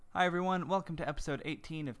Hi everyone, welcome to episode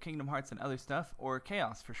 18 of Kingdom Hearts and Other Stuff, or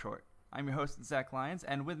Chaos for short. I'm your host, Zach Lyons,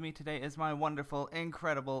 and with me today is my wonderful,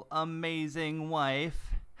 incredible, amazing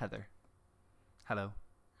wife, Heather. Hello.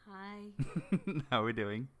 Hi. How are we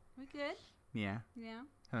doing? We good? Yeah. Yeah.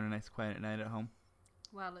 Having a nice quiet night at home?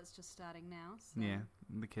 Well, it's just starting now. So. Yeah.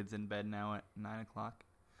 The kid's in bed now at 9 o'clock.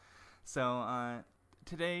 So,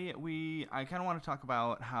 today I kind of want to talk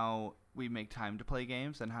about how we make time to play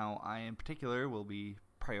games and how I, in particular, will be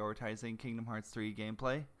prioritizing Kingdom Hearts 3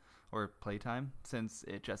 gameplay or playtime since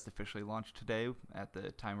it just officially launched today at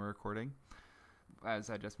the time of recording.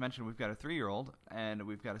 As I just mentioned, we've got a 3-year-old and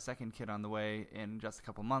we've got a second kid on the way in just a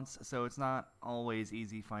couple months, so it's not always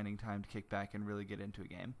easy finding time to kick back and really get into a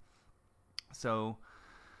game. So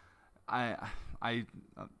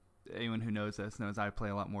anyone who knows us knows I play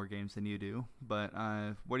a lot more games than you do, but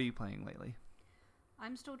what are you playing lately?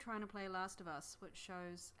 I'm still trying to play Last of Us, which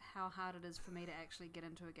shows how hard it is for me to actually get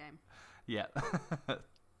into a game. Yeah. What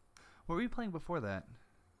were you playing before that?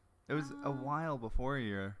 It was a while before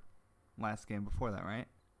your last game before that, right?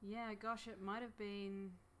 Yeah, gosh, it might have been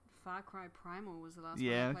Far Cry Primal was the last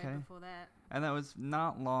one I played before that. And that was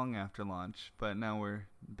not long after launch, but now we're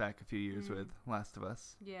back a few years with Last of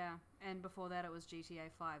Us. Yeah, and before that it was GTA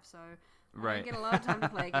 5, so right. I don't get a lot of time to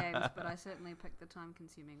play games, but I certainly pick the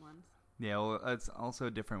time-consuming ones. Yeah, well, it's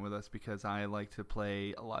also different with us because I like to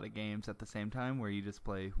play a lot of games at the same time where you just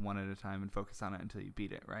play one at a time and focus on it until you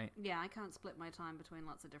beat it, right? Yeah, I can't split my time between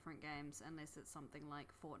lots of different games unless it's something like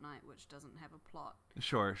Fortnite, which doesn't have a plot.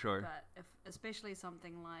 Sure. But especially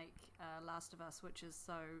something like Last of Us, which is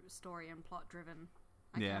so story and plot driven,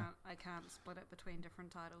 I can't split it between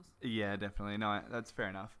different titles. Yeah, definitely. No, that's fair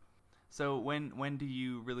enough. So when do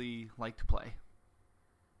you really like to play?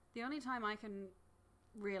 The only time I can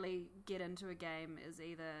really get into a game is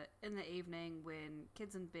either in the evening when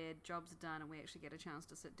kids in bed, jobs are done, and we actually get a chance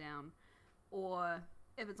to sit down, or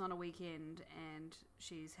if it's on a weekend and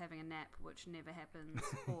she's having a nap, which never happens.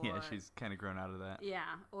 Or, yeah, she's kind of grown out of that. Yeah,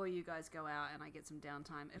 or you guys go out and I get some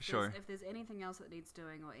downtime. If there's anything else that needs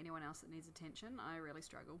doing or anyone else that needs attention, I really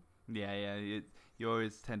struggle. Yeah. You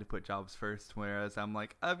always tend to put jobs first, whereas I'm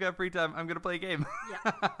like, I've got free time, I'm going to play a game.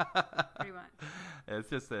 Yeah, pretty much. It's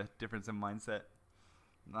just a difference in mindset.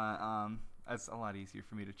 It's a lot easier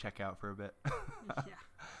for me to check out for a bit. Yeah.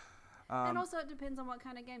 And also it depends on what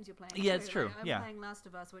kind of games you're playing. Yeah, it's true. Like, I'm playing Last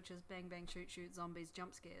of Us, which is bang, bang, shoot, shoot, zombies,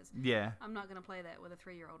 jump scares. Yeah. I'm not going to play that with a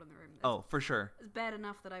 3-year-old in the room. Oh, for sure. It's bad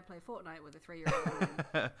enough that I play Fortnite with a 3-year-old in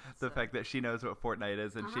the room. The fact that she knows what Fortnite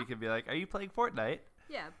is and she can be like, are you playing Fortnite?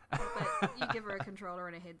 Yeah, but you give her a controller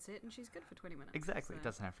and a headset and she's good for 20 minutes. Exactly. So. It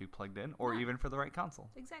doesn't have to be plugged in or even for the right console.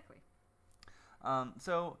 Exactly.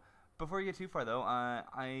 So before we get too far, though,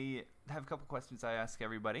 I have a couple questions I ask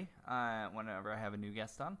everybody whenever I have a new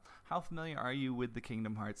guest on. How familiar are you with the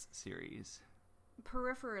Kingdom Hearts series?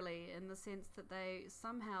 Peripherally, in the sense that they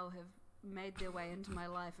somehow have made their way into my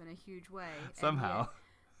life in a huge way. Somehow.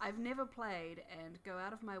 I've never played and go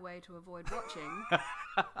out of my way to avoid watching.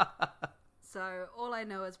 So all I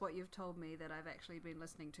know is what you've told me that I've actually been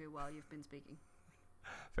listening to while you've been speaking.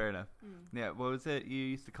 Fair enough. Yeah, what was it you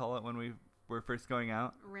used to call it when we were first going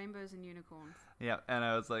out? Rainbows and unicorns. Yeah, and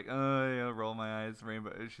I was like, roll my eyes,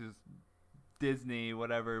 rainbow. It's just Disney,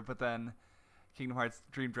 whatever. But then Kingdom Hearts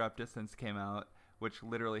Dream Drop Distance came out, which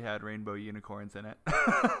literally had rainbow unicorns in it.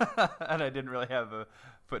 And I didn't really have a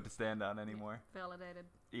foot to stand on anymore. Validated.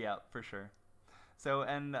 Yeah, for sure. So,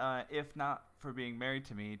 and if not for being married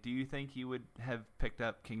to me, do you think you would have picked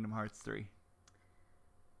up Kingdom Hearts 3?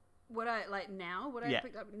 Would I, like now? Would I Yeah. have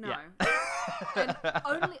picked up? No. Yeah. And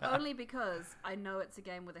only because I know it's a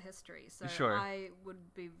game with a history. So Sure. I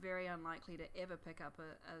would be very unlikely to ever pick up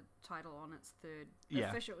a title on its third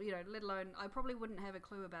official, let alone, I probably wouldn't have a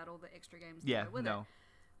clue about all the extra games that go with it.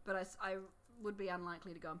 But I would be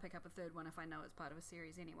unlikely to go and pick up a third one if I know it's part of a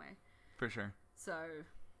series anyway. For sure. So,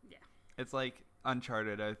 yeah. It's like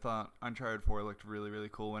Uncharted. I thought Uncharted 4 looked really, really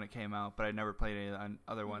cool when it came out, but I never played any of the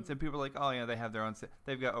other ones. And people are like, oh, yeah, they have their own...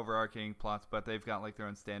 They've got overarching plots, but they've got like their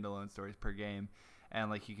own standalone stories per game. And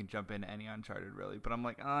like you can jump into any Uncharted, really. But I'm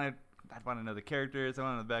like, I'd want to know the characters. I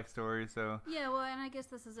want to know the backstory, so... Yeah, well, and I guess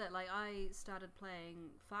this is it. Like, I started playing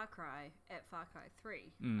Far Cry at Far Cry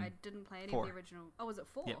 3. I didn't play any 4. of the original... Oh, was it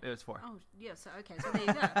 4? Yeah, it was 4. Oh, yeah, so there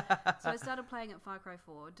you go. So I started playing at Far Cry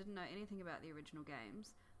 4, didn't know anything about the original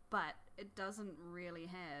games, but it doesn't really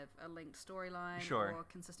have a linked storyline or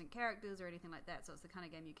consistent characters or anything like that, so it's the kind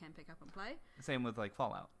of game you can pick up and play. Same with, like,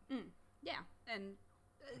 Fallout. Yeah, and...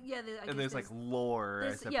 I guess there's like lore,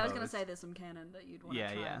 I suppose. Yeah, I was going to say there's some canon that you'd want to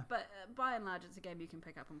try. Yeah. But by and large, it's a game you can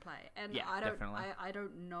pick up and play. And definitely. I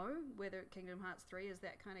don't know whether Kingdom Hearts 3 is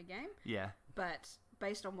that kind of game. Yeah. But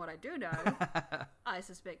based on what I do know, I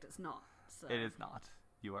suspect it's not. So. It is not.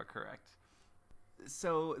 You are correct.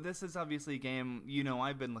 So this is obviously a game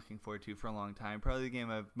I've been looking forward to for a long time. Probably the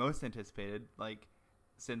game I've most anticipated, like,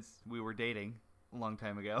 since we were dating a long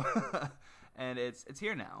time ago. And it's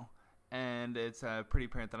here now. And it's pretty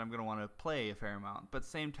apparent that I'm going to want to play a fair amount. But at the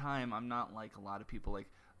same time, I'm not like a lot of people.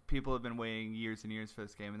 Like, people have been waiting years and years for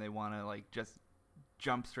this game, and they want to, like, just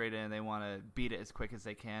jump straight in. They want to beat it as quick as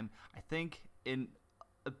they can. I think in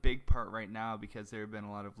a big part right now because there have been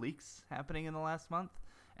a lot of leaks happening in the last month.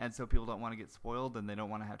 And so people don't want to get spoiled, and they don't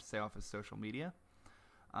want to have to stay off of social media.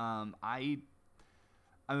 I'm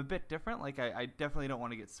a bit different. Like, I definitely don't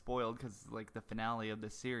want to get spoiled because, like, the finale of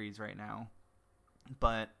this series right now.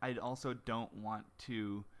 But I also don't want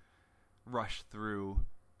to rush through.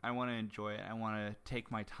 I want to enjoy it. I want to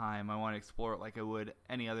take my time. I want to explore it like I would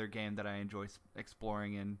any other game that I enjoy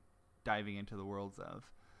exploring and diving into the worlds of.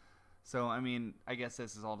 So, I mean, I guess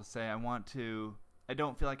this is all to say I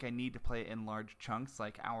don't feel like I need to play it in large chunks,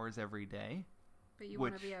 like hours every day. But you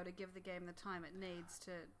want to be able to give the game the time it needs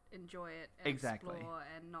to enjoy it and exactly. explore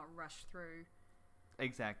and not rush through.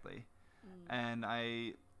 Exactly. And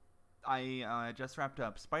I just wrapped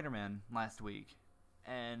up Spider-Man last week,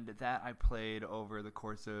 and that I played over the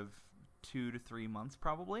course of 2 to 3 months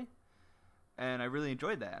probably, and I really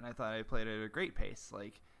enjoyed that, and I thought I played it at a great pace.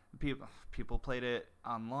 Like, people played it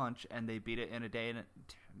on launch, and they beat it in a day, and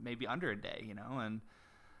maybe under a day, and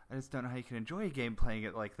I just don't know how you can enjoy a game playing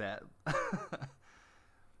it like that.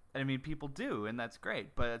 I mean, people do, and that's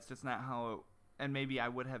great, but it's just not how and maybe I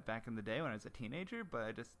would have back in the day when I was a teenager, but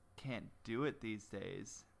I just can't do it these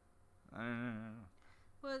days. I don't know.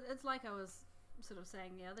 Well, it's like I was sort of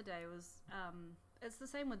saying the other day, it's the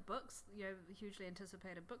same with books, hugely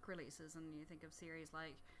anticipated book releases, and you think of series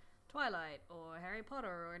like Twilight or Harry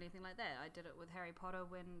Potter or anything like that. I did it with Harry Potter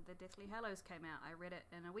when the Deathly Hallows came out. I read it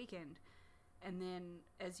in a weekend. And then,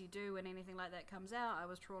 as you do when anything like that comes out, I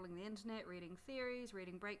was trawling the internet, reading theories,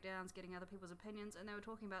 reading breakdowns, getting other people's opinions, and they were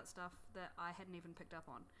talking about stuff that I hadn't even picked up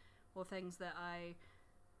on, or things that I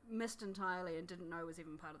missed entirely and didn't know was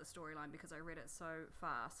even part of the storyline because I read it so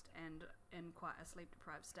fast and in quite a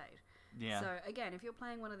sleep-deprived state. Yeah. So, again, if you're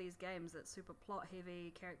playing one of these games that's super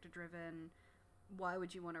plot-heavy, character-driven, why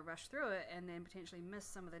would you want to rush through it and then potentially miss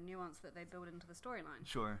some of the nuance that they build into the storyline?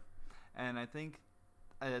 Sure. And I think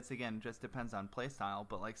it's, again, just depends on playstyle,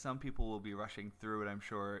 but, like, some people will be rushing through it, I'm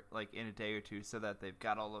sure, like, in a day or two so that they've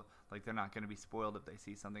got all of, like, they're not going to be spoiled if they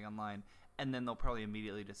see something online, and then they'll probably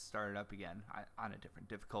immediately just start it up again on a different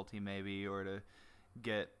difficulty maybe, or to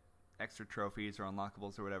get extra trophies or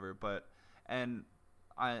unlockables or whatever, and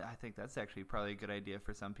I think that's actually probably a good idea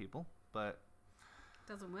for some people, but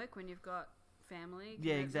it doesn't work when you've got family,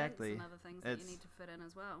 yeah, exactly, and other things that you need to fit in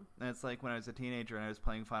as well. And it's like when I was a teenager and I was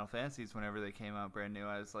playing Final Fantasies whenever they came out brand new,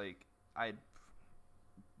 I was like, I'd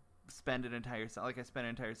spend an entire I spent an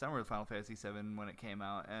entire summer with Final Fantasy 7 when it came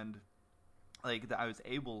out, and like I was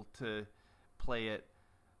able to play it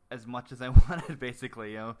as much as I wanted,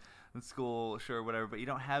 basically, in school, sure, whatever, but you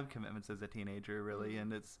don't have commitments as a teenager, really,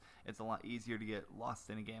 and it's a lot easier to get lost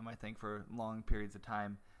in a game, I think, for long periods of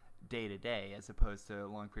time, day to day, as opposed to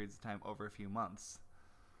long periods of time over a few months.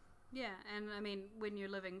 Yeah, and I mean, when you're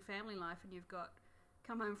living family life and you've got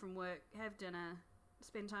come home from work, have dinner,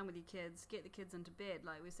 spend time with your kids, get the kids into bed,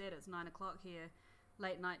 like we said, it's 9 o'clock here,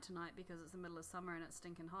 late night tonight because it's the middle of summer and it's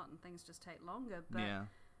stinking hot and things just take longer, but yeah.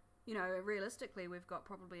 Realistically, we've got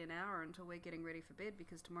probably an hour until we're getting ready for bed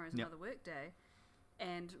because tomorrow's another work day.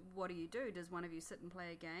 And what do? Does one of you sit and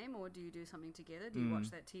play a game, or do you do something together? Do you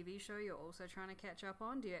watch that TV show you're also trying to catch up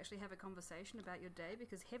on? Do you actually have a conversation about your day?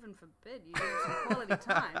 Because heaven forbid you have some quality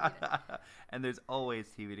time. And there's always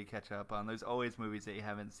TV to catch up on. There's always movies that you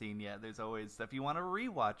haven't seen yet. There's always stuff you want to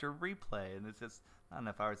rewatch or replay. And it's just not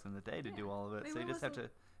enough hours in the day to do all of it. So you just have to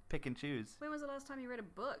pick and choose. When was the last time you read a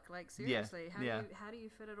book? Like, seriously, how do you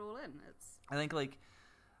fit it all in? I think, like,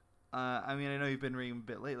 I know you've been reading a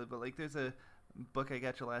bit lately, but, like, there's a book I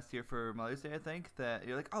got you last year for Mother's Day, I think, that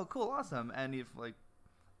you're like, oh, cool, awesome, and you've, like,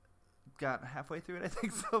 got halfway through it, I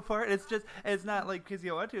think, so far. It's not, like, because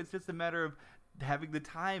you want to, it's just a matter of having the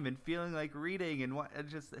time and feeling like reading, and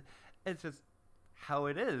it's just how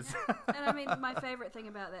it is. And I mean, my favorite thing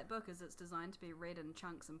about that book is it's designed to be read in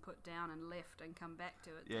chunks and put down and left and come back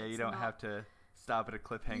to it. Yeah, you don't have to stop at a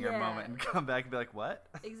cliffhanger moment and come back and be like, what?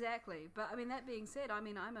 Exactly. But, I mean, that being said, I'm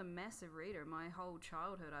a massive reader. My whole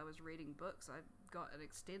childhood I was reading books. I've got an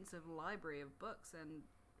extensive library of books, and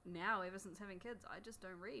now, ever since having kids, I just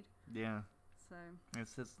don't read. Yeah. So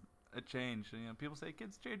it's just a change. People say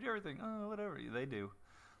kids change everything. Oh, whatever. They do.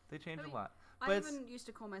 They change a lot. I even used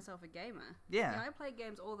to call myself a gamer. Yeah. You know, I played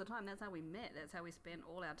games all the time. That's how we met. That's how we spent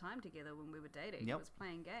all our time together when we were dating. Yep. It was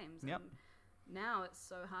playing games. Yep. And now it's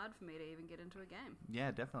so hard for me to even get into a game.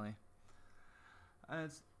 Yeah, definitely.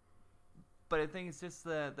 But I think it's just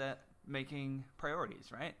that making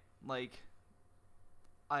priorities, right? Like,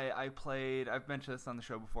 I've mentioned this on the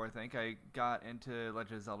show before, I think. I got into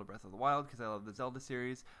Legend of Zelda Breath of the Wild because I love the Zelda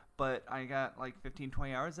series, but I got like 15,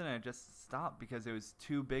 20 hours in it and I just stopped because it was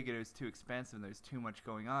too big and it was too expansive and there's too much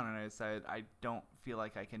going on, and I decided I don't feel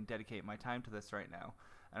like I can dedicate my time to this right now.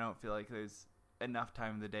 I don't feel like there's enough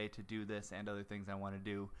time in the day to do this and other things I want to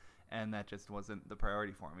do, and that just wasn't the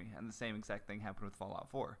priority for me. And the same exact thing happened with Fallout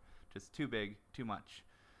 4. Just too big, too much,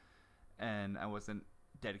 and I wasn't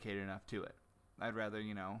dedicated enough to it. I'd rather,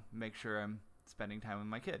 make sure I'm spending time with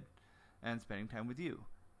my kid and spending time with you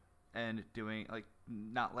and doing, like,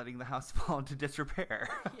 not letting the house fall into disrepair.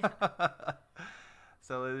 Yeah.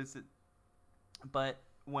 But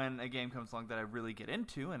when a game comes along that I really get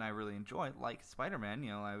into and I really enjoy, like Spider-Man,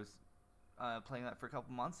 I was playing that for a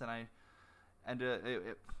couple months, and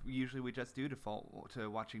usually we just do default to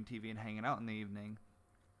watching TV and hanging out in the evening.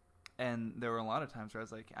 And there were a lot of times where I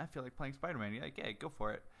was like, I feel like playing Spider-Man. You're like, yeah, go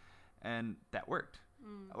for it. And that worked.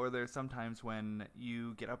 Or there's sometimes when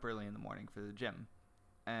you get up early in the morning for the gym.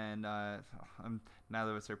 And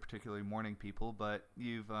neither of us are particularly morning people, but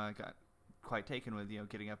you've got quite taken with,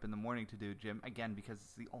 getting up in the morning to do gym. Again, because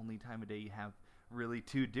it's the only time of day you have really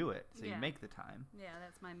to do it. So you make the time. Yeah,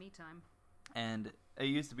 that's my me time. And it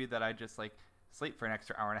used to be that I just, like, sleep for an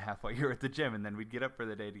extra hour and a half while you were at the gym, and then we'd get up for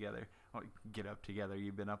the day together. Well, get up together.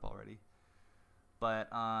 You've been up already. But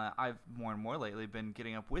I've more and more lately been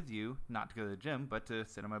getting up with you, not to go to the gym, but to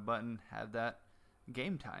sit on my butt and have that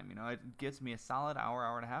game time. It gives me a solid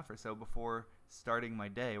hour and a half or so before starting my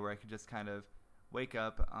day where I could just kind of wake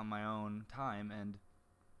up on my own time and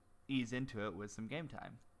ease into it with some game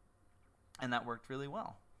time. And that worked really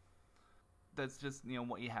well. That's just,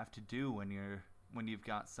 what you have to do when you've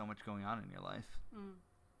got so much going on in your life.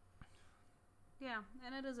 Yeah,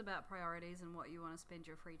 and it is about priorities and what you want to spend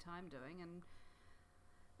your free time doing. And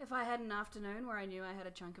if I had an afternoon where I knew I had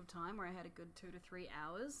a chunk of time where I had a good 2 to 3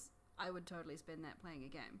 hours, I would totally spend that playing a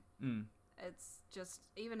game. It's just,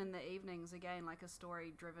 even in the evenings, again, like a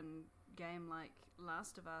story-driven game like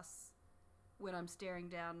Last of Us, when I'm staring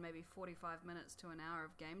down maybe 45 minutes to an hour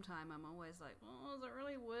of game time, I'm always like, oh, is it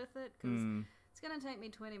really worth it? Because it's going to take me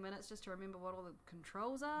 20 minutes just to remember what all the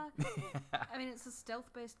controls are. I mean, it's a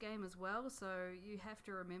stealth-based game as well, so you have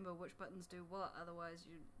to remember which buttons do what, otherwise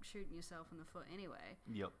you're shooting yourself in the foot anyway.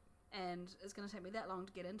 Yep. And it's going to take me that long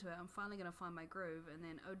to get into it. I'm finally going to find my groove, and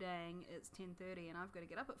then, oh dang, it's 10:30 and I've got to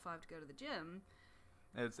get up at 5 to go to the gym.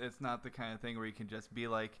 It's not the kind of thing where you can just be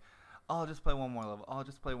like, oh, I'll just play one more level. I'll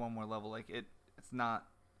just play one more level. Like, it's not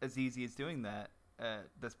as easy as doing that at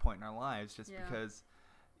this point in our lives, just because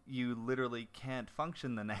you literally can't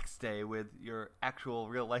function the next day with your actual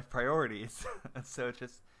real life priorities. So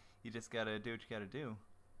you just gotta do what you gotta do.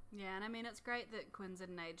 Yeah, and I mean, it's great that Quinn's at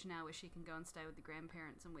an age now where she can go and stay with the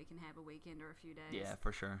grandparents and we can have a weekend or a few days. Yeah,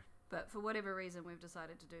 for sure. But for whatever reason, we've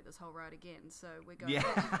decided to do this whole ride again. So we're going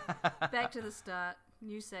back to the start,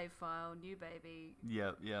 new save file, new baby.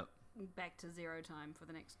 Yep. Back to zero time for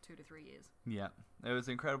the next 2 to 3 years. Yeah, it was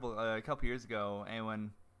incredible. A couple years ago,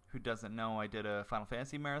 anyone who doesn't know, I did a Final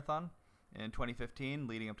Fantasy marathon in 2015,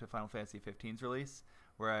 leading up to Final Fantasy 15's release,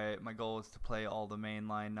 where my goal was to play all the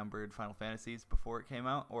mainline numbered Final Fantasies before it came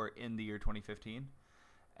out, or in the year 2015.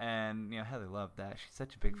 And Heather loved that. She's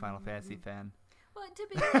such a big Final Fantasy fan. Well,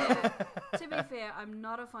 to be fair, I'm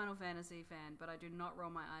not a Final Fantasy fan, but I do not roll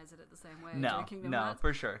my eyes at it the same way I do Kingdom Hearts.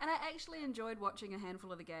 For sure. And I actually enjoyed watching a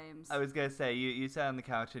handful of the games. I was going to say, you sat on the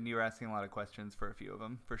couch and you were asking a lot of questions for a few of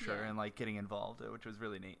them, for sure, and like getting involved, which was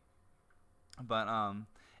really neat. But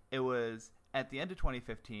it was at the end of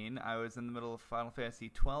 2015, I was in the middle of Final Fantasy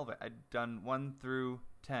 12. I'd done 1 through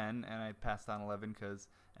 10, and I passed on 11 because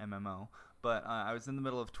MMO. But I was in the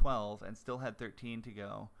middle of 12 and still had 13 to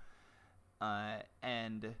go.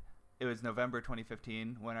 And it was November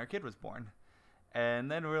 2015 when our kid was born. And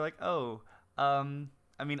then we were like, I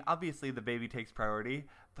mean, obviously the baby takes priority,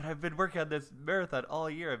 but I've been working on this marathon all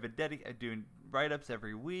year. I've been doing write-ups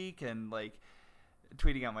every week and, like,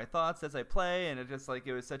 tweeting out my thoughts as I play, and it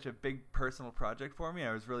was such a big personal project for me.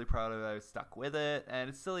 I was really proud of it. I was stuck with it, and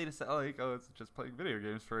it's silly to say, like, oh, it's just playing video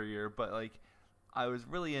games for a year, but, like, I was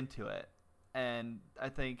really into it. And I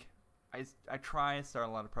think I try and start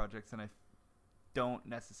a lot of projects, and I don't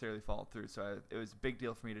necessarily follow through, so it was a big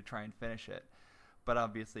deal for me to try and finish it. But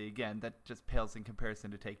obviously, again, that just pales in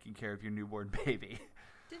comparison to taking care of your newborn baby.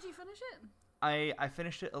 Did you finish it? I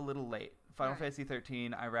finished it a little late. Final Right. Fantasy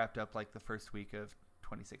 13 I wrapped up like the first week of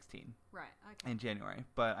 2016 Right. Okay. in January,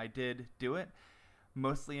 but I did do it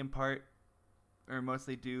mostly in part or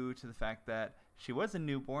mostly due to the fact that she was a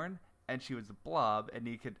newborn and she was a blob, and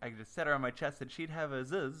I could just set her on my chest and she'd have a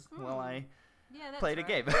zzz while I Yeah, that's played a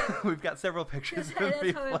right. game. We've got several pictures of That's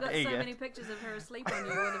me how we've got playing so it. many pictures of her asleep on you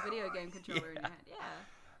with a video game controller in your hand. Yeah.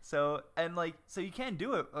 So you can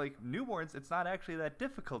do it. Like newborns, it's not actually that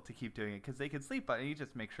difficult to keep doing it because they can sleep on it. You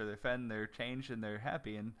just make sure they're fed and they're changed and they're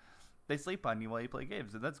happy, and they sleep on you while you play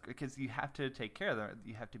games. And that's because you have to take care of them.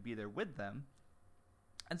 You have to be there with them,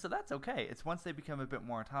 and so that's okay. It's once they become a bit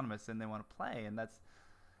more autonomous and they want to play, and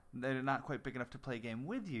they're not quite big enough to play a game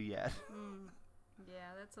with you yet.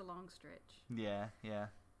 Yeah, that's a long stretch. Yeah.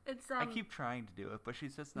 It's I keep trying to do it, but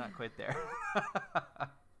she's just not quite there.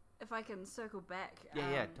 If I can circle back.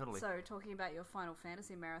 Yeah, totally. So talking about your Final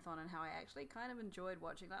Fantasy marathon and how I actually kind of enjoyed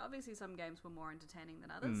watching. Like, obviously, some games were more entertaining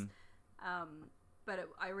than others. But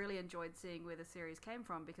I really enjoyed seeing where the series came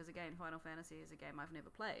from because, again, Final Fantasy is a game I've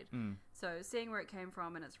never played. So seeing where it came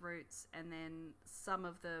from and its roots, and then some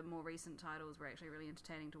of the more recent titles were actually really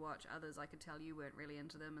entertaining to watch. Others, I could tell you weren't really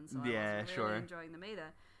into them, and so I wasn't really enjoying them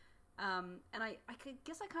either. And I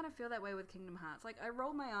guess I kind of feel that way with Kingdom Hearts. Like, I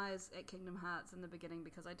rolled my eyes at Kingdom Hearts in the beginning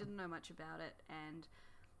because I didn't know much about it, and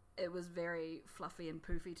it was very fluffy and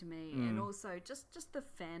poofy to me. And also, just the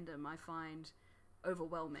fandom I find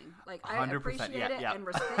overwhelming. Like, I appreciate it and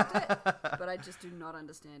respect it, but I just do not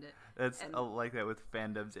understand it. It's like that with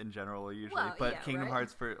fandoms in general usually, Well, but yeah, Kingdom right?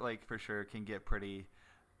 Hearts for sure can get pretty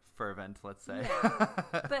fervent, let's say. Yeah.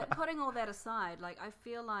 But putting all that aside, like, I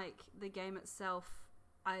feel like the game itself,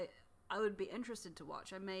 I would be interested to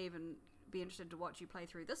watch. I may even be interested to watch you play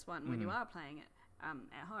through this one when you are playing it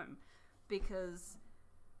at home, because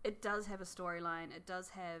it does have a storyline. It does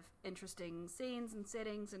have interesting scenes and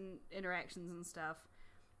settings and interactions and stuff.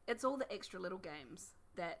 It's all the extra little games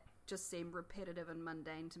that just seem repetitive and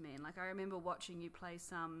mundane to me. And like, I remember watching you play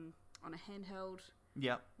some on a handheld.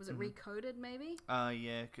 Yep. Was it Recoded, maybe?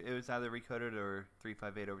 Yeah, it was either Recoded or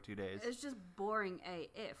 358 over 2 days. It's just boring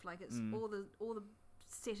AF. Like, it's all the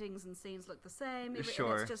settings and scenes look the same.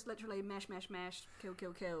 Sure. And it's just literally mash, mash, mash, kill,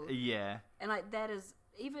 kill, kill. Yeah. And like, that is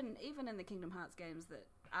even in the Kingdom Hearts games that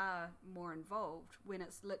are more involved, when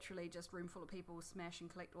it's literally just room full of people smash and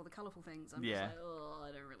collect all the colourful things, I'm just like, oh,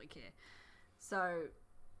 I don't really care. So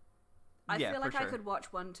I feel like I could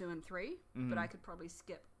watch 1, 2, and 3, but I could probably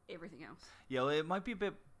skip everything else. Yeah, well, it might be a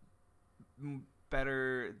bit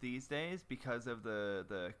better these days because of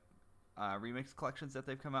the remix collections that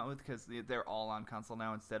they've come out with, because they're all on console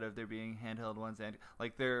now instead of there being handheld ones, and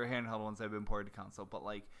like they're handheld ones that have been ported to console. But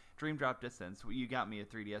like Dream Drop Distance, you got me a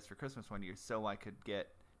 3DS for Christmas one year, so I could get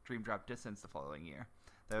Dream Drop Distance the following year.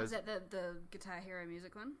 Was that the Guitar Hero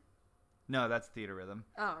music one? No, that's Theater Rhythm.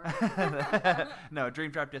 Oh, right. No, Dream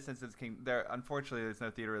Drop Distance is there. Unfortunately, there's no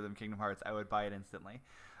Theater Rhythm Kingdom Hearts. I would buy it instantly,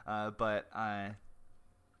 but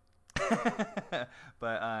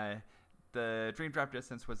the Dream Drop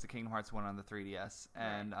Distance was the Kingdom Hearts one on the 3DS,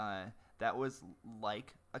 and that was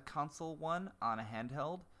like a console one on a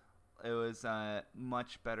handheld. It was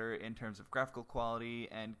much better in terms of graphical quality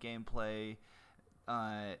and gameplay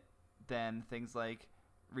than things like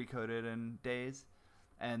Recoded and Days.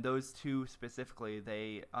 And those two specifically,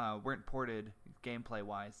 they weren't ported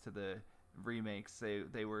gameplay-wise to the remakes.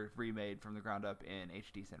 They were remade from the ground up in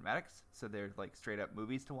HD cinematics, so they're like straight-up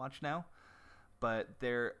movies to watch now. But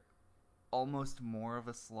they're almost more of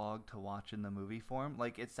a slog to watch in the movie form.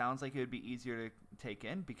 Like, it sounds like it would be easier to take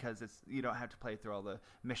in because you don't have to play through all the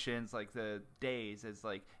missions. Like, the Days is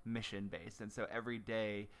like mission based, and so every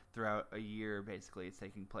day throughout a year basically it's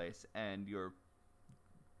taking place, and you're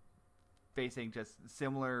facing just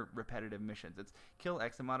similar repetitive missions. It's kill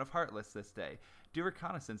X amount of Heartless this day, do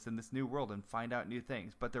reconnaissance in this new world and find out new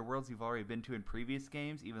things, but they're worlds you've already been to in previous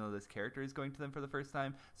games, even though this character is going to them for the first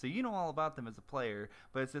time, so you know all about them as a player,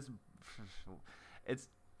 but it's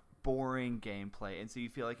boring gameplay, and so you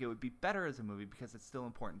feel like it would be better as a movie because it's still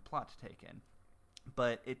important plot to take in,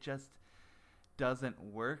 but it just doesn't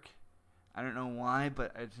work. I don't know why,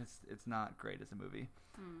 but it's not great as a movie.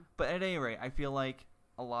 But at any rate, I feel like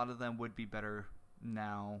a lot of them would be better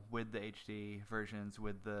now with the HD versions,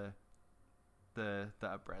 with the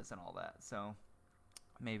up-res and all that. So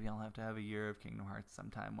maybe I'll have to have a year of Kingdom Hearts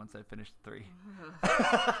sometime once I finish 3.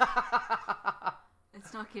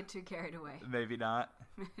 Let's not get too carried away. Maybe not.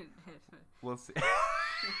 We'll see.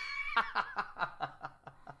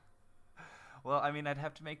 Well, I mean, I'd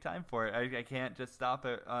have to make time for it. I can't just stop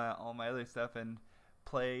at all my other stuff and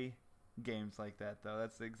play games like that, though.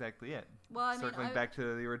 That's exactly it. Well, I mean, Circling back to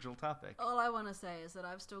the original topic. all I want to say is that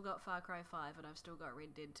I've still got Far Cry 5 and I've still got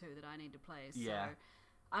Red Dead 2 that I need to play. So Yeah.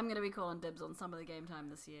 I'm going to be calling dibs on some of the game time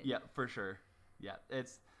this year. Yeah, for sure. Yeah,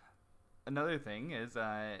 it's another thing is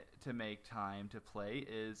to make time to play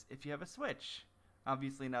is if you have a Switch.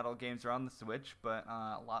 Obviously, not all games are on the Switch, but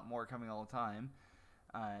a lot more coming all the time.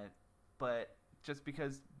 But just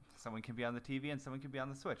because someone can be on the TV and someone can be on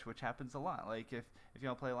the Switch, which happens a lot. Like if you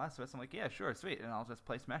don't play Last of Us, I'm like, yeah, sure, sweet, and I'll just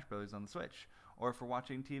play Smash Bros. On the Switch. Or if we're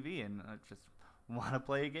watching TV and I just want to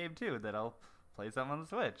play a game too, that I'll play something on the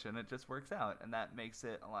Switch, and it just works out, and that makes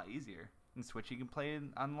it a lot easier. In Switch, you can play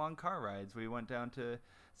on long car rides. We went down to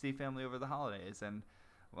see family over the holidays, and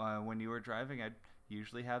when you were driving, I'd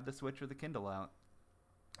usually have the Switch or the Kindle out,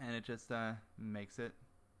 and it just makes it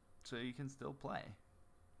so you can still play.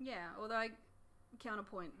 Yeah, although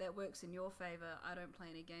counterpoint, that works in your favor. I don't play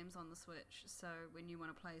any games on the Switch, so when you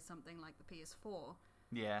want to play something like the PS4,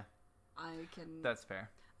 Yeah, I can. that's fair.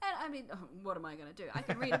 And I mean, what am I going to do? I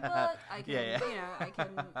can read a book. I can, Yeah. I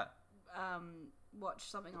can watch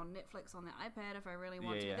something on Netflix on the iPad if I really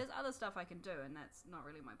want to. Yeah. There's other stuff I can do, and that's not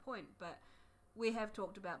really my point. But we have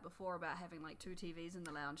talked about before about having like 2 TVs in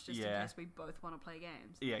the lounge just in case we both want to play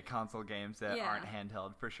games. Yeah, console games that aren't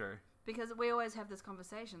handheld, for sure. Because we always have this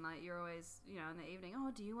conversation, like you're always, in the evening, oh,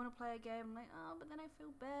 do you want to play a game? I'm like, oh, but then I feel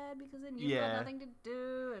bad because then you've got nothing to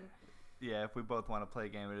do. And yeah, if we both want to play a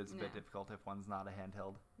game, it is a bit difficult if one's not a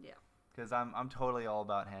handheld. Yeah. Because I'm totally all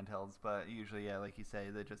about handhelds, but usually, yeah, like you say,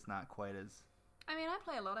 they're just not quite as... I mean, I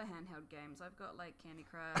play a lot of handheld games. I've got like Candy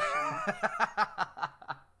Crush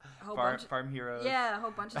and Farm Heroes. Yeah, a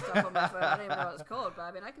whole bunch of stuff on my phone. I don't even know what it's called, but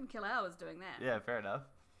I mean, I can kill hours doing that. Yeah, fair enough.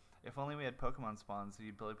 If only we had Pokemon spawns, so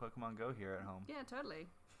you'd play Pokemon Go here at home. Yeah, totally.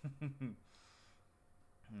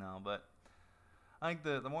 No, but I think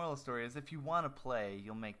the moral of the story is if you want to play,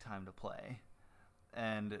 you'll make time to play.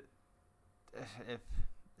 And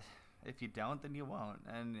if you don't, then you won't.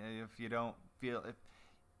 And if you don't feel...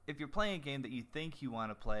 If you're playing a game that you think you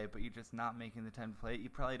want to play, but you're just not making the time to play it, you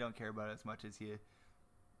probably don't care about it as much as you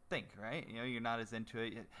think, right? You're not as into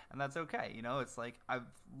it, and that's okay. It's like I've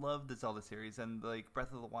loved the Zelda series, and like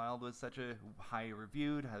Breath of the Wild was such a highly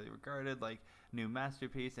reviewed, highly regarded, like new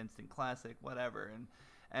masterpiece, instant classic, whatever.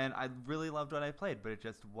 And I really loved what I played, but it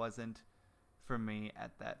just wasn't for me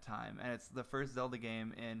at that time. And it's the first Zelda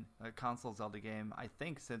game in a console Zelda game, I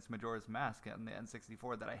think, since Majora's Mask on the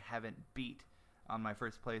N64 that I haven't beat on my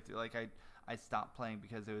first playthrough. Like I stopped playing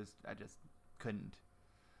because I just couldn't.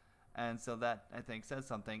 And so that, I think, says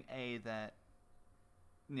something. That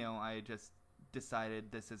I just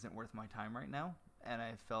decided this isn't worth my time right now, and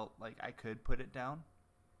I felt like I could put it down.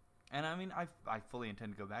 And I mean, I fully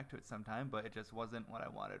intend to go back to it sometime, but it just wasn't what I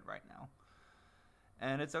wanted right now.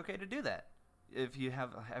 And it's okay to do that. If you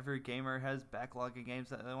have, every gamer has backlog of games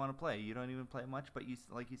that they want to play. You don't even play much, but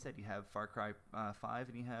like you said, you have Far Cry 5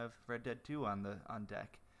 and you have Red Dead 2 on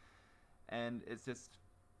deck. And it's just,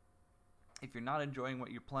 if you're not enjoying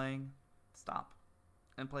what you're playing, stop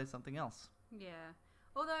and play something else. Yeah.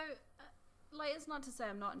 Although, it's not to say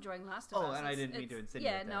I'm not enjoying Last of Us. Oh, and I didn't mean to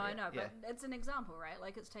insinuate that. Yeah, no, I know, but it's an example, right?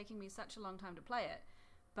 Like, it's taking me such a long time to play it.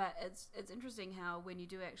 But it's interesting how when you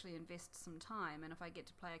do actually invest some time, and if I get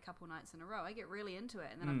to play a couple nights in a row, I get really into it,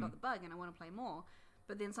 and then I've got the bug and I want to play more.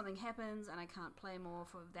 But then something happens and I can't play more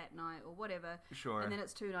for that night or whatever. Sure. And then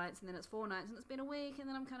it's 2 nights, and then it's 4 nights, and it's been a week, and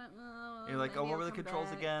then I'm kind of, you're like, oh, what were the controls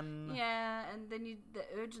back again? Yeah, and then the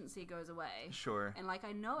urgency goes away. Sure. And like,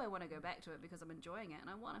 I know I want to go back to it because I'm enjoying it and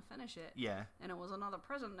I want to finish it. Yeah. And it was another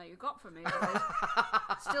present that you got for me, but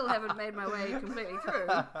I still haven't made my way completely through.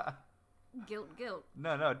 Guilt.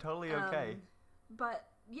 No, totally okay. But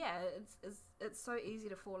yeah, it's so easy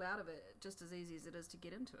to fall out of it, just as easy as it is to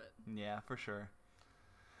get into it. Yeah, for sure.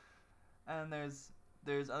 And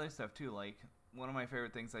there's other stuff too. Like, one of my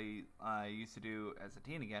favorite things I used to do as a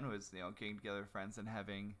teen again was getting together with friends and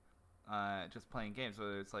having just playing games,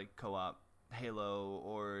 whether it's like co-op Halo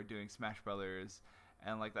or doing Smash Brothers.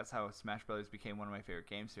 And like, that's how Smash Brothers became one of my favorite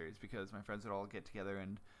game series, because my friends would all get together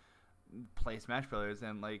and play Smash Brothers.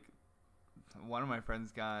 And like, one of my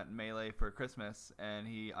friends got Melee for Christmas, and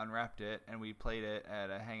he unwrapped it, and we played it at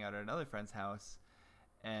a hangout at another friend's house,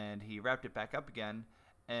 and he wrapped it back up again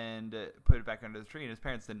and put it back under the tree, and his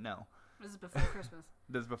parents didn't know. This is before Christmas.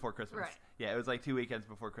 This is before Christmas. Right. Yeah, it was like 2 weekends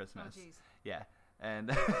before Christmas. Oh, jeez. Yeah,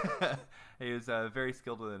 and he was very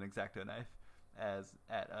skilled with an X-Acto knife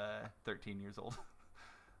at 13 years old.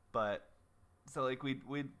 But so like we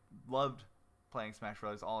loved playing Smash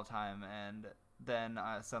Bros. All the time, and then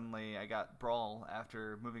suddenly I got Brawl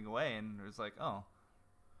after moving away, and it was like, oh,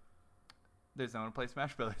 there's no one to play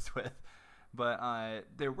Smash Brothers with. But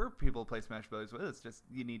there were people who play Smash Bros. With. It's just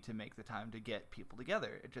you need to make the time to get people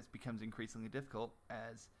together. It just becomes increasingly difficult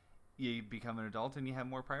as you become an adult and you have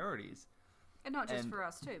more priorities. And not just for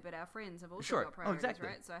us too, but our friends have also Sure. got priorities, exactly.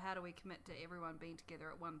 right? So how do we commit to everyone being together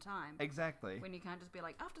at one time? Exactly. When you can't just be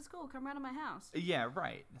like, after school, come round to my house. Yeah,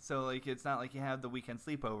 right. So like it's not like you have the weekend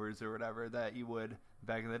sleepovers or whatever that you would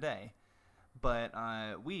back in the day. But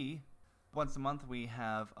we once a month we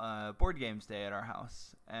have a board games day at our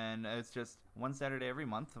house, and it's just one Saturday every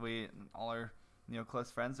month. We all our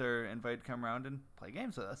close friends are invited to come around and play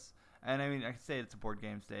games with us. And I mean, I could say it's a board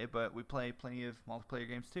games day, but we play plenty of multiplayer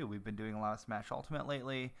games too. We've been doing a lot of Smash Ultimate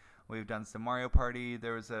lately. We've done some Mario Party.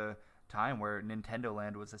 There was a time where Nintendo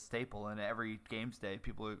Land was a staple, and every games day,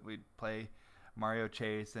 we'd play Mario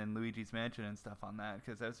Chase and Luigi's Mansion and stuff on that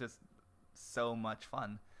because that was just so much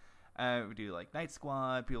fun. We do like Night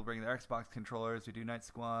Squad. People bring their Xbox controllers. We do Night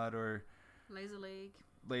Squad or Laser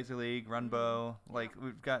League, Runbow. Like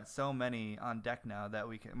we've got so many on deck now that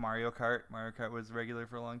we can. Mario Kart was regular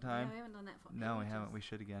for a long time. Yeah, we haven't done that for No, ages. we haven't. We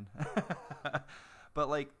should again. But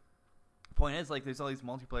like, point is like there's all these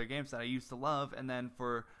multiplayer games that I used to love, and then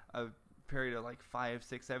for a period of like 5,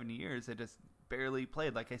 6, 7 years, I just barely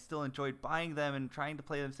played. Like I still enjoyed buying them and trying to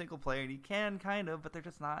play them single player, and you can kind of, but they're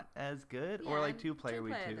just not as good. Yeah, Or like and 2-player,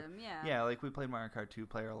 we two-player do. them, yeah. Yeah, like we played Mario Kart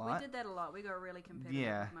 2-player a lot. We did that a lot. We got really competitive.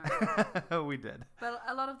 Yeah, with Mario Kart. we did. But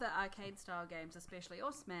a lot of the arcade style games, especially,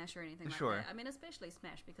 or Smash or anything like Sure. that. I mean, especially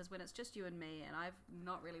Smash, because when it's just you and me, and I've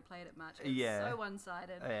not really played it much, it's Yeah. so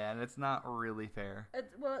one-sided. Yeah, and it's not really fair.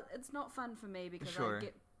 It's not fun for me because Sure. I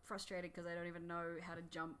get frustrated because I don't even know how to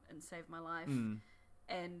jump and save my life. Mm.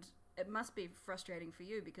 And it must be frustrating for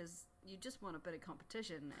you because you just want a bit of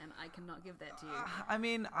competition, and I cannot give that to you. I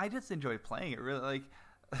mean, I just enjoy playing it. Really, like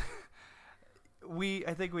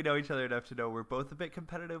I think we know each other enough to know we're both a bit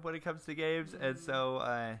competitive when it comes to games, and so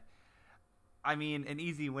I mean, an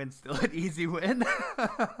easy win's still an easy win.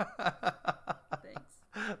 Thanks.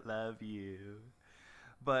 Love you.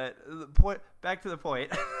 But back to the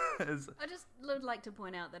point. is, I just would like to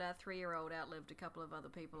point out that our 3-year-old outlived a couple of other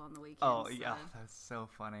people on the weekend. oh yeah, that's so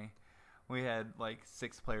funny. We had like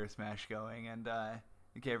 6-player Smash going, and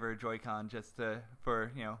gave her a Joy-Con just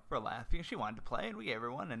for a laugh. She wanted to play, and we gave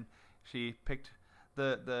her one, and she picked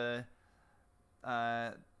the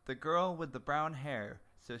girl with the brown hair.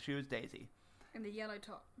 So she was Daisy. And the yellow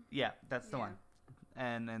top. Yeah, that's the Yeah. one.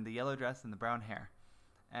 And the yellow dress and the brown hair.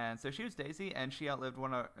 And so she was Daisy, and she outlived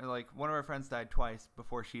one of our friends died twice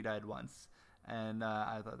before she died once, and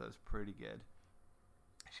I thought that was pretty good.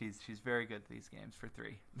 She's very good at these games for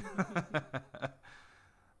 3.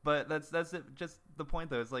 But that's it. Just the point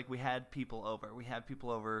though is like we had people over. We had people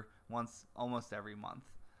over once almost every month.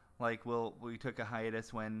 Like we took a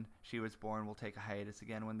hiatus when she was born. We'll take a hiatus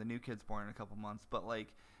again when the new kid's born in a couple months. But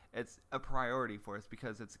like it's a priority for us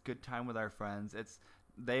because it's a good time with our friends.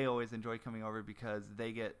 They always enjoy coming over because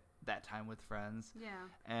they get that time with friends. Yeah.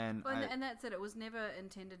 And And that's it. It was never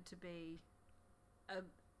intended to be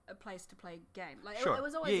a place to play game. Like Sure. it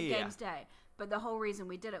was always a Yeah. games day. But the whole reason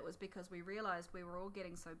we did it was because we realized we were all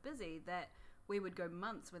getting so busy that we would go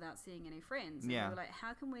months without seeing any friends. And Yeah. we were like,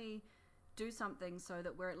 how can we do something so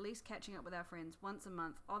that we're at least catching up with our friends once a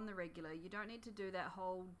month on the regular? You don't need to do that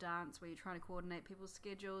whole dance where you're trying to coordinate people's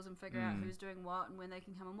schedules and figure out who's doing what and when they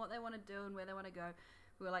can come and what they want to do and where they want to go.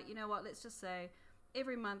 We were like, you know what, let's just say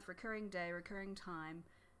every month, recurring day, recurring time.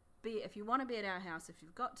 If you want to be at our house, if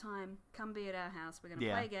you've got time, come be at our house. We're going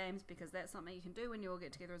to play games because that's something you can do when you all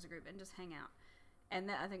get together as a group and just hang out. And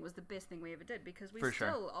that, I think, was the best thing we ever did because we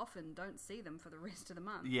still often don't see them for the rest of the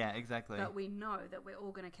month. Yeah, exactly. But we know that we're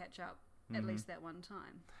all going to catch up at least that one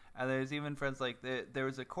time. And there's even friends like there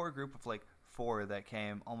was a core group of like 4 that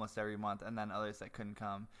came almost every month, and then others that couldn't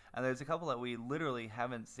come. And there's a couple that we literally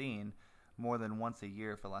haven't seen more than once a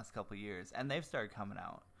year for the last couple of years, and they've started coming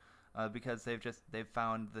out because they've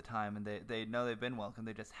found the time, and they know they've been welcome.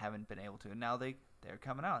 They just haven't been able to, and now they're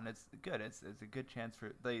coming out, and it's good. It's a good chance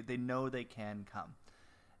for they know they can come,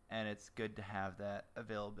 and it's good to have that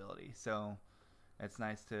availability. So it's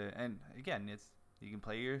nice to, and again, you can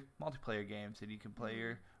play your multiplayer games, and you can play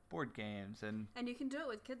your board games, and you can do it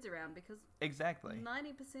with kids around because exactly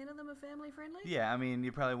 90% of them are family friendly. Yeah, I mean,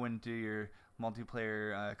 you probably wouldn't do your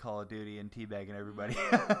multiplayer Call of Duty and teabagging everybody,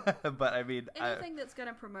 but I mean, anything that's going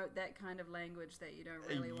to promote that kind of language that you don't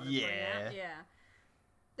really want to bring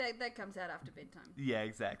out, that comes out after bedtime. Yeah,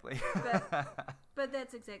 exactly. But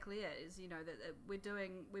that's exactly it. Is that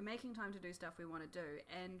we're making time to do stuff we want to do,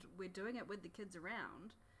 and we're doing it with the kids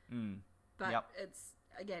around. But it's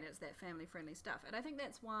that family friendly stuff, and I think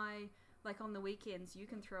that's why, like on the weekends, you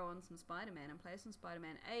can throw on some Spider-Man and play some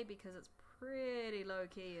Spider-Man. Because it's pretty low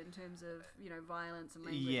key in terms of violence and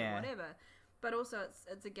language Yeah. or whatever. But also,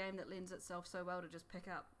 it's a game that lends itself so well to just pick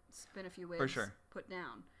up, spin a few webs, For sure. put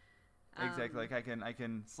down. Exactly. Like I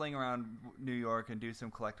can sling around New York and do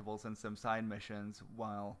some collectibles and some side missions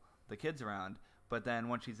while the kid's around. But then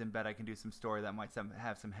once she's in bed, I can do some story that might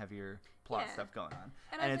have some heavier plot Yeah. stuff going on,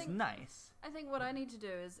 And and I it's think- nice. I think what I need to do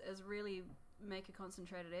is really make a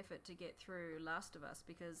concentrated effort to get through Last of Us,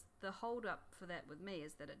 because the hold up for that with me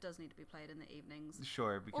is that it does need to be played in the evenings.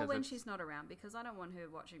 Sure, because Or when it's she's not around, because I don't want her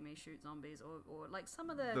watching me shoot zombies or like some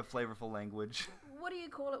of the the flavorful language. what do you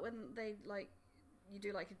call it when they you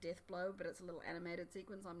do like a death blow but it's a little animated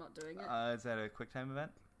sequence? I'm not doing it. Is that a QuickTime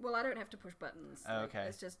event? Well, I don't have to push buttons. Like, Okay.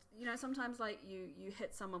 it's just sometimes like you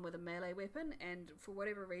hit someone with a melee weapon and for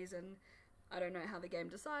whatever reason, I don't know how the game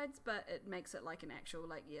decides, but it makes it like an actual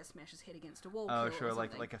smash his head against a wall. Oh, kill sure, or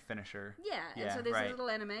like something. a finisher. Yeah, and Yeah, so there's right. little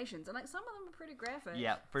animations, and like some of them are pretty graphic.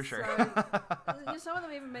 Yeah, for sure. So, some of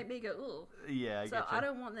them even make me go, ooh. Yeah, I So get you. I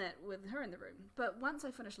don't want that with her in the room. But once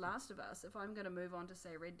I finish Last of Us, if I'm going to move on to,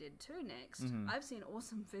 say, Red Dead 2 next, Mhm. I've seen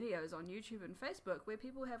awesome videos on YouTube and Facebook where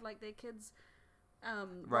people have like their kids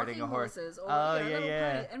Riding rocking a horse. horses or Oh, a little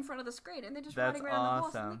yeah. pony in front of the screen, and they're just That's riding around the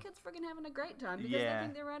horse, and awesome. the kids freaking having a great time because Yeah. they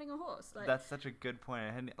think they're riding a horse. Like, That's such a good point.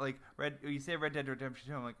 I hadn't, like you say Red Dead Redemption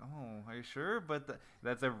 2, I'm like, oh, are you sure? But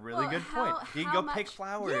that's a really Well, good how- point. You can how go pick much-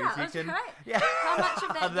 flowers. Yeah, you that's can, right. yeah. How much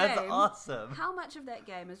of that That's game- awesome. how much of that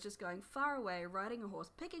game is just going far away, riding a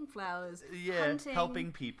horse, picking flowers, Yeah, hunting,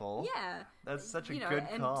 helping people. Yeah, That's such a you know, good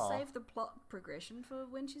and call. save the plot progression for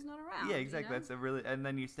when she's not around. Yeah, exactly. You know? That's a really, and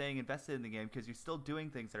then you're staying invested in the game because you're still doing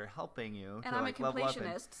things that are helping you And to I'm like a level up.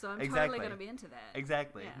 completionist, so I'm Exactly. totally going to be into that.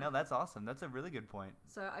 Exactly. Yeah. No, that's awesome. That's a really good point.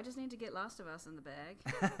 So I just need to get Last of Us in the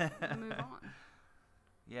bag and move on.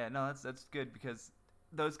 Yeah, no, that's good because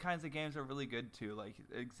those kinds of games are really good too. Like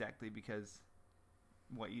exactly because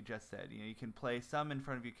what you just said. You can play some in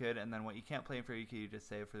front of your kid, and then what you can't play in front of your kid, you just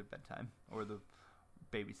save for the bedtime or the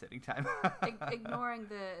babysitting time. Ignoring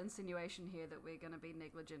the insinuation here that we're going to be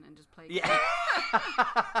negligent and just play Yeah.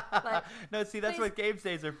 Like, no, see, that's please- what game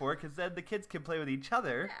days are for, because then the kids can play with each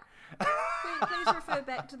other. Yeah. Please refer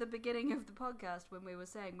back to the beginning of the podcast when we were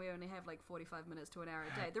saying we only have like 45 minutes to an hour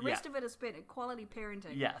a day. The rest of it is spent in quality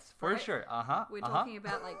parenting. Yes, for right? sure. Uh-huh. We're talking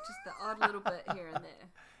about like just the odd little bit here and there.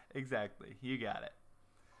 Exactly. You got it.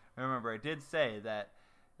 Remember, I did say that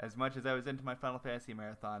as much as I was into my Final Fantasy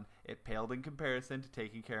marathon, it paled in comparison to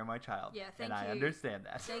taking care of my child. Yeah, thank and I you. understand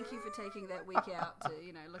that. Thank you for taking that week out to,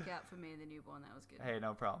 look out for me and the newborn. That was good. Hey,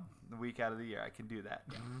 no problem. The week out of the year, I can do that.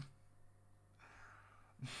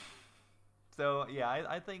 So, yeah,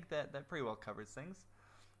 I think that pretty well covers things.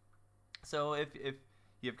 So, if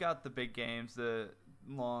you've got the big games, the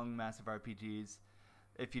long, massive RPGs,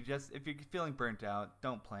 if you're feeling burnt out,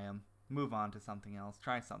 don't play them. Move on to something else.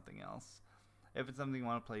 Try something else. If it's something you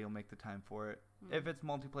want to play, you'll make the time for it. If it's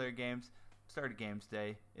multiplayer games, start a games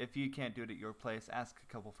day. If you can't do it at your place, ask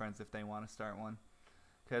a couple friends if they want to start one.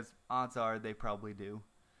 Because odds are they probably do.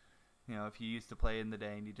 If you used to play in the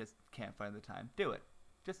day and you just can't find the time, do it.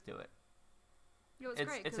 Just do it. It's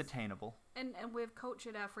great. It's 'cause- attainable. and we've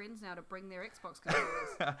cultured our friends now to bring their Xbox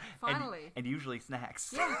controllers. Finally. And usually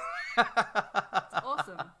snacks. Yeah. It's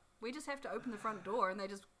awesome. We just have to open the front door and they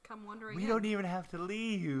just come wandering We in. don't even have to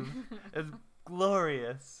leave. It's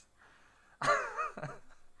glorious.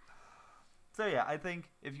 So yeah, I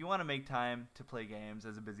think if you want to make time to play games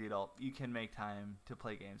as a busy adult, you can make time to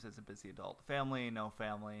play games as a busy adult. Family, no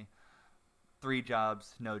family. 3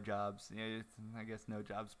 jobs, no jobs. I guess no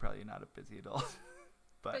jobs probably not a busy adult.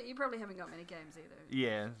 But you probably haven't got many games either.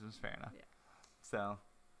 Yeah, that's fair enough. Yeah. So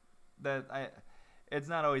it's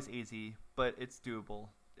not always easy, but it's doable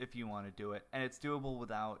if you want to do it, and it's doable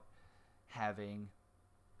without having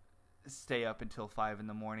stay up until 5 in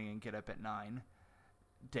the morning and get up at 9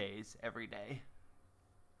 days every day.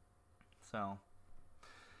 So,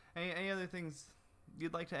 any other things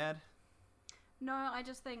you'd like to add? No, I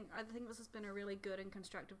think this has been a really good and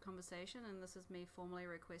constructive conversation, and this is me formally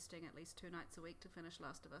requesting at least 2 nights a week to finish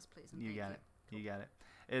Last of Us, please. And You thank got it. You got it.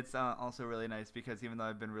 It's also really nice because even though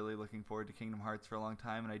I've been really looking forward to Kingdom Hearts for a long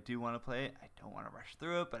time and I do want to play it, I don't want to rush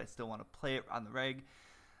through it, but I still want to play it on the reg.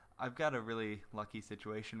 I've got a really lucky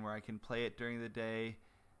situation where I can play it during the day.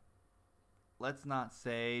 Let's not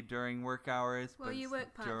say during work hours. Well, but you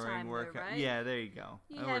work during part-time though, work right? Yeah, there you go.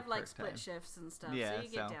 You I have work like split part-time. shifts and stuff, Yeah, so you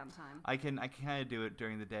get so downtime. I can kind of do it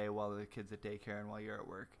during the day while the kid's at daycare and while you're at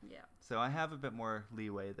work. Yeah. So I have a bit more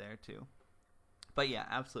leeway there too. But yeah,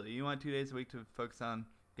 absolutely. You want 2 days a week to focus on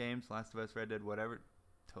games, Last of Us, Red Dead, whatever?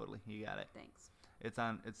 Totally, you got it. Thanks.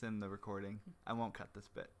 It's in the recording. I won't cut this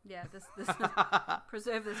bit. Yeah, this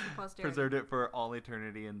preserve this for posterity. Preserved it for all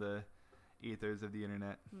eternity in the ethers of the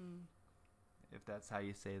internet, if that's how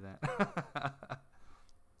you say that.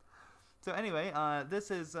 So anyway,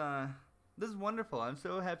 this is wonderful. I'm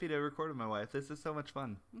so happy to record with my wife. This is so much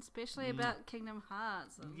fun. Especially about Kingdom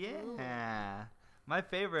Hearts. Yeah. My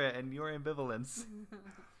favorite and your ambivalence.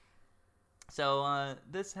 So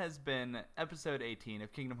this has been episode 18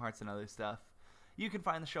 of Kingdom Hearts and Other Stuff. You can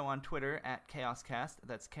find the show on Twitter at ChaosCast.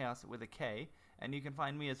 That's Chaos with a K. And you can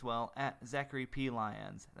find me as well at Zachary P.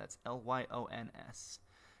 Lyons. That's Lyons.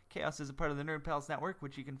 Chaos is a part of the Nerd Pals Network,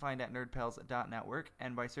 which you can find at nerdpals.network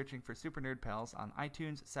and by searching for Super Nerd Pals on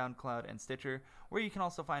iTunes, SoundCloud, and Stitcher, where you can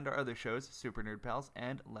also find our other shows, Super Nerd Pals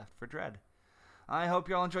and Left 4 Dead. I hope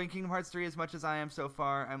you're all enjoying Kingdom Hearts 3 as much as I am so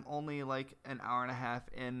far. I'm only like an hour and a half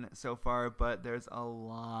in so far, but there's a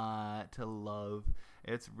lot to love.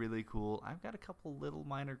 It's really cool. I've got a couple little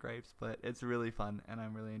minor gripes, but it's really fun, and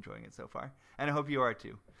I'm really enjoying it so far. And I hope you are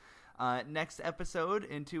too. Next episode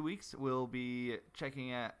in 2 weeks, we'll be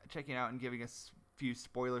checking out and giving us a few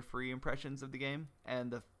spoiler-free impressions of the game,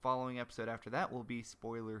 and the following episode after that will be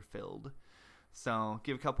spoiler-filled. So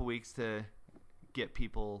give a couple weeks to get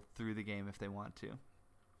people through the game if they want to.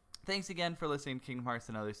 Thanks again for listening to Kingdom Hearts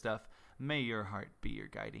and Other Stuff. May your heart be your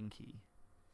guiding key.